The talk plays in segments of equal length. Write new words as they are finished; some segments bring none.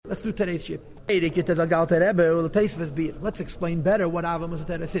Let's do today's ship. Let's explain better what Ava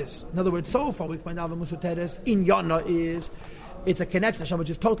Musateres is. In other words, so far we explained Ava Musateres in Yana is it's a connection to Hashem which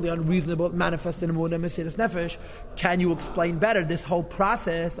is totally unreasonable, manifested in Emunah, Mesiras Nefesh. Can you explain better this whole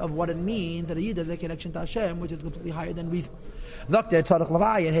process of what it means that a Yid has a connection to Hashem which is completely higher than reason? Look there, Tzadok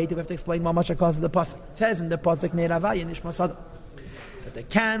Lavai, we have to explain how much it causes the Pasuk. It says in the Pasuk, Neir Havaya Nishma Sada, that the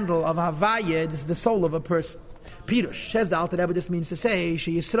candle of Havaya, this is the soul of a person. Pirush says the Alter Rebbe, this means to say,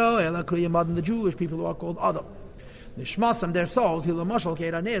 She Yisrael, Akriyam, the Jewish people who are called Adam. Nishmasam, their souls, Hilu Mashal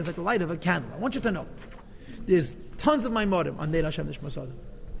Keir Neir, is like the light of a candle. I want you to know, there's tons of Maimorim on Neir Hashem Nishma Sada,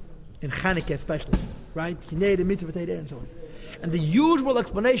 in Chanukah especially, right? Kineir, Mitzvah, Teir, and so on. And the usual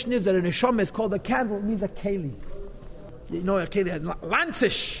explanation is that a neshama is called a candle, it means a keli. You know, a keli has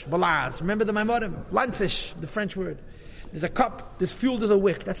lansish balaz. Remember the Maimorim? Lansish, the French word. There's a cup, there's fuel, there's a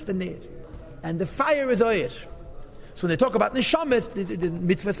wick. That's the neir. And the fire is oyer. So when they talk about neshamas, the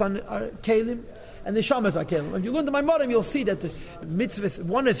mitzvahs are kelim, and the neshamas are kelim. When you learn the Maimorim, you'll see that the mitzvahs,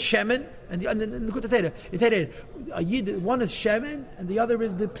 one is shemen, and the one is shemen, and the other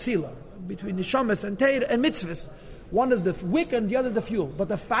is the psila. Between neshamas and teira and mitzvahs. One is the wick and the other is the fuel. But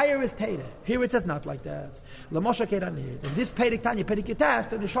the fire is teira. Here it says not like that. In this Perek Tanya, Perek Yitas,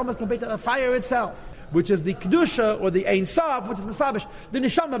 the neshama is compared to the fire itself, which is the kedusha or the ein sof, which is the slavish. The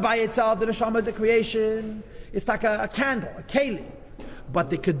neshama by itself, the neshama is the creation. It's like a candle, a keli. But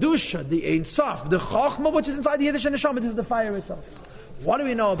the kedusha, the ein sof, the chokhmah, which is inside the Yiddish neshama, this is the fire itself. What do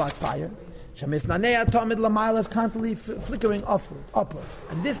we know about fire? Shemis nanei atomid lamayla is constantly flickering upwards,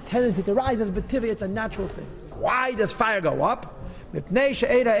 and this tendency to rise is b'tivya, it's a natural thing. Why does fire go up? Because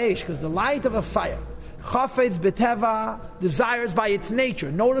the light of a fire, chafetz b'teva, desires by its nature.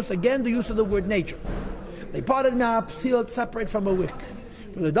 Notice again the use of the word nature. They parted now, sealed, separate from a wick.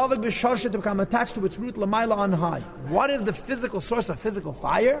 For the davik b'sharsha to become attached to its root lamayla on high. What is the physical source of physical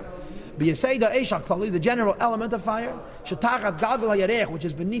fire? The general element of fire, which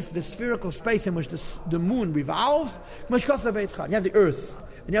is beneath the spherical space in which the moon revolves. You have the earth,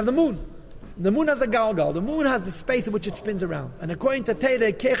 and you have the moon. The moon has a galgal. The moon has the space in which it spins around. And according to Teira,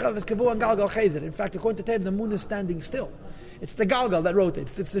 in fact, according to Teira, the moon is standing still. It's the galgal that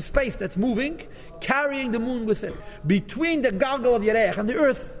rotates. It's the space that's moving, carrying the moon with it. Between the galgal of Yerech and the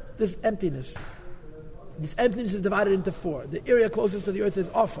earth, there's emptiness. This emptiness is divided into four. The area closest to the earth is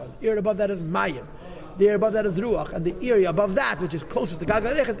Ofa. The area above that is Mayim. The area above that is Ruach. And the area above that, which is closest to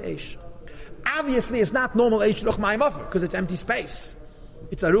Galgal is Eish. Obviously, it's not normal Eish Ruch Mayim Ofa, because it's empty space.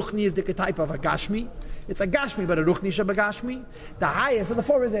 It's a Ruchni is the type of a Gashmi. It's a Gashmi, but a Ruchni is a Gashmi. The highest of the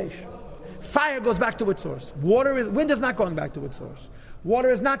four is Eish. Fire goes back to its source. Wind is not going back to its source.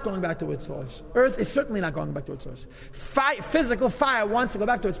 Water is not going back to its source. Earth is certainly not going back to its source. Physical fire wants to go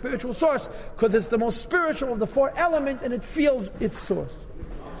back to its spiritual source because it's the most spiritual of the four elements and it feels its source.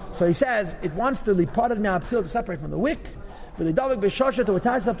 So he says it wants to part of now to separate from the wick. For the davik b'shasha to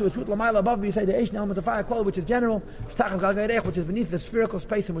attach itself to its root lamayla above, you say the eish element of fire, which is general, which is beneath the spherical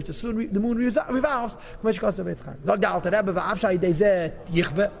space in which the moon revolves.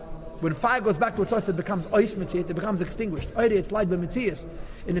 When fire goes back to its source, it becomes ois mitzias, it becomes extinguished. Oire, it's light b'mitzias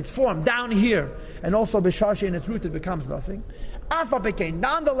in its form, down here. And also b'shashi in its root, it becomes nothing. Afa became,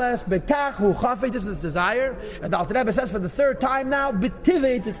 nonetheless, bekach hu chafet, this is desire. And the Alter Rebbe says for the third time now,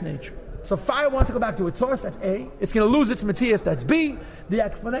 b'tiveit, its nature. So fire wants to go back to its source, that's A. It's going to lose its mitzias, that's B. The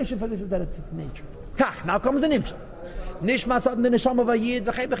explanation for this is that it's its nature. Kach, now comes the nimshal. Nishma satan the neshama v'yid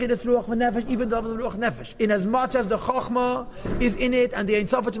v'chebechid es ruach v'nefesh, even though the ruach nefesh. In as much as the chokhmah is in it and the ein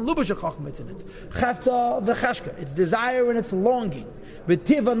sof and lubish chokhmah is in it. Chefza v'cheshka, its desire and its longing.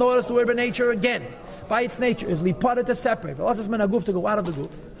 B'tiva, notice the word by nature again. By its nature is lipada to separate. V'otzes men haguf to go out of the guf.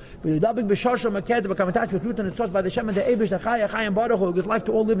 V'yudabik b'shasha maked to become attached with root and its source by the Shem and the Eibush, the Chayim Baruch Hu, who gives life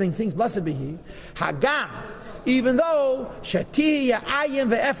to all living things. Blessed be He. Hagam. Even though shatiya ayim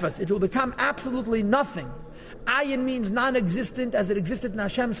ve'efes, it will become absolutely nothing. Ayin means non-existent as it existed in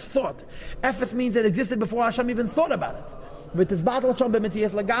Hashem's thought. Efes means it existed before Hashem even thought about it. With this battle Hashem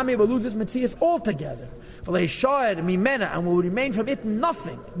b'metzias lagami will lose his metzias altogether. V'leishoed mimena and will remain from it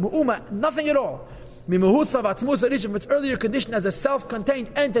nothing. Mu'uma, nothing at all. Mimuhutza v'atzmus arishim, its earlier condition as a self-contained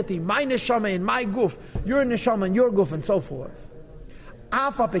entity. My neshama and my guf, your neshama and your guf, and so forth.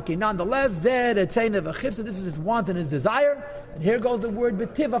 Nonetheless, this is his want and his desire. And here goes the word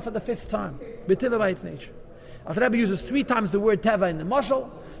betiva for the fifth time. Betiva by its nature. Alter Rebbe uses 3 times the word teva in the mashal,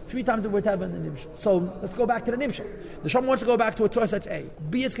 3 times the word teva in the nimshal. So let's go back to the nimshal. The Shom wants to go back to a source that's A.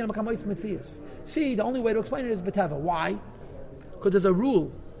 B, it's going to become ois mitzias. C, the only way to explain it is beteva. Why? Because there's a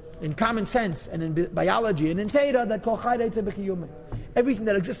rule in common sense and in biology and in Teira that kol chai reitzeh b'kiyumim. Everything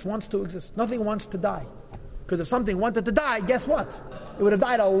that exists wants to exist. Nothing wants to die. Because if something wanted to die, guess what? It would have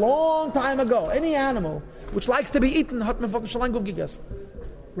died a long time ago. Any animal which likes to be eaten, hat man von Shalangov gegessen.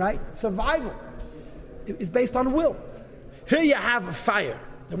 Right? Survival is based on will. Here you have a fire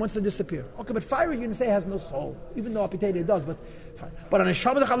that wants to disappear. Okay, but fire you can say has no soul, even though apitated it does. But a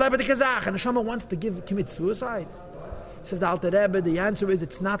neshama and a neshama wants to commit suicide. Says the Alter Rebbe, the answer is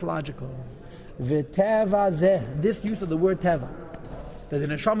it's not logical. V'teva zeh, this use of the word teva, that the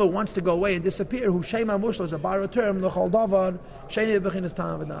neshama wants to go away and disappear. Who shema mushal is a borrowed term. L'chol davar sheni bechinas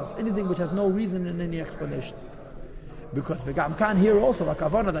tam v'nas. Anything which has no reason and any explanation. Because v'gam kan here also, like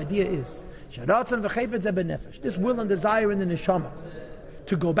Kavana, the idea is sharatzon v'chayfet zeh benefesh. This will and desire in the neshama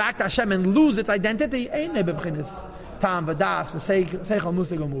to go back to Hashem and lose its identity ain't bechinas tam v'das v'seichel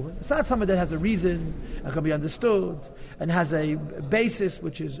muslig moving. It's not something that has a reason and can be understood and has a basis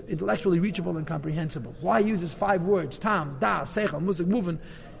which is intellectually reachable and comprehensible. Why uses 5 words? Tam, das, seichel, musig, moving.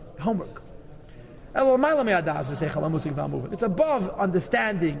 Homework. It's above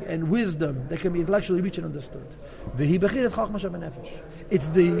understanding and wisdom that can be intellectually reached and understood. It's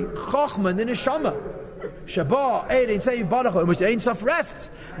the chokhmah in the neshama. Shabbat, Ein Sof Baruch Hu, in which the Ein Sof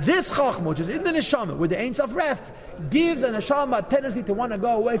rests. This chokhmah, which is in the neshama, where the Ein Sof rests, gives a neshama a tendency to want to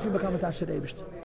go away from becoming attached to the Eibishter.